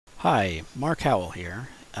Hi, Mark Howell here.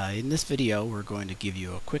 In this video we're going to give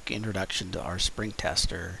you a quick introduction to our spring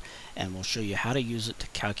tester, and we'll show you how to use it to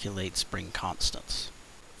calculate spring constants.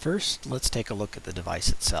 First, let's take a look at the device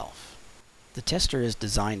itself. The tester is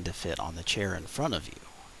designed to fit on the chair in front of you.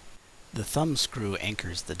 The thumb screw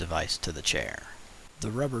anchors the device to the chair.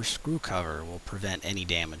 The rubber screw cover will prevent any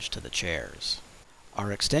damage to the chairs.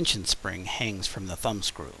 Our extension spring hangs from the thumb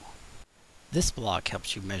screw. This block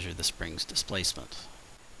helps you measure the spring's displacement.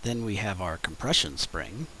 Then we have our compression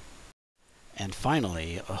spring, and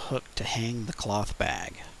finally a hook to hang the cloth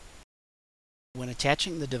bag. When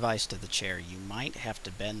attaching the device to the chair, you might have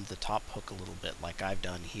to bend the top hook a little bit like I've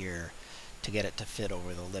done here to get it to fit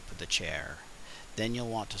over the lip of the chair. Then you'll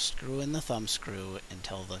want to screw in the thumb screw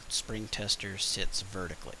until the spring tester sits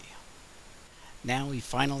vertically. Now we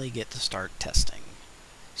finally get to start testing.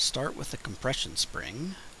 Start with the compression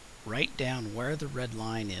spring. Write down where the red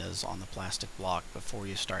line is on the plastic block before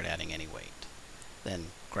you start adding any weight. Then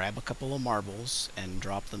grab a couple of marbles and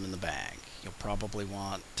drop them in the bag. You'll probably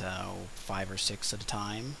want 5 or 6 at a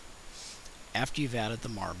time. After you've added the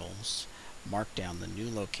marbles, mark down the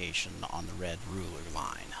new location on the red ruler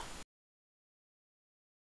line.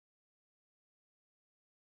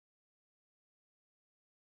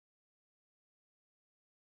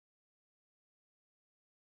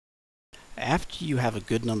 After you have a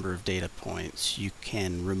good number of data points, you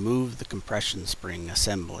can remove the compression spring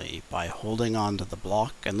assembly by holding onto the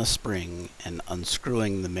block and the spring and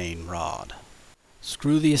unscrewing the main rod.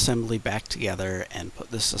 Screw the assembly back together and put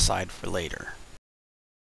this aside for later.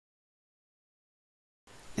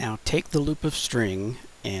 Now take the loop of string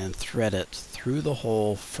and thread it through the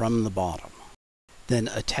hole from the bottom. Then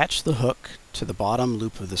attach the hook to the bottom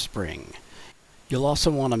loop of the spring. You'll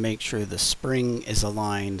also want to make sure the spring is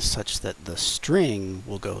aligned such that the string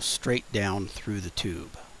will go straight down through the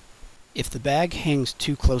tube. If the bag hangs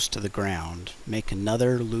too close to the ground, make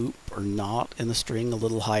another loop or knot in the string a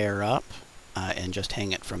little higher up and just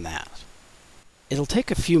hang it from that. It'll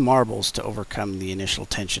take a few marbles to overcome the initial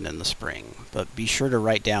tension in the spring, but be sure to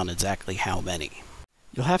write down exactly how many.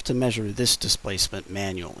 You'll have to measure this displacement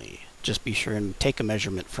manually. Just be sure and take a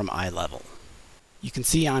measurement from eye level. You can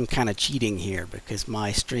see I'm kind of cheating here because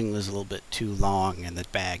my string was a little bit too long and the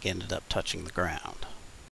bag ended up touching the ground.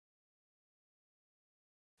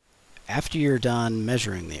 After you're done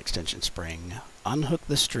measuring the extension spring, unhook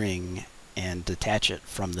the string and detach it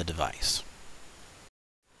from the device.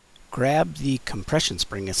 Grab the compression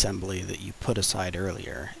spring assembly that you put aside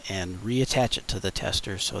earlier and reattach it to the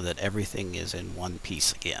tester so that everything is in one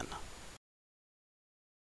piece again.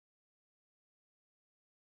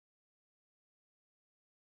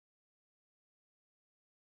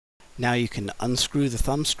 Now you can unscrew the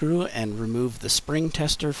thumb screw and remove the spring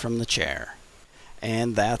tester from the chair.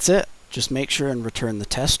 And that's it. Just make sure and return the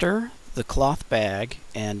tester, the cloth bag,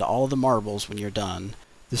 and all the marbles when you're done.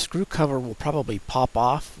 The screw cover will probably pop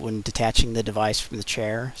off when detaching the device from the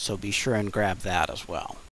chair, so be sure and grab that as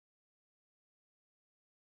well.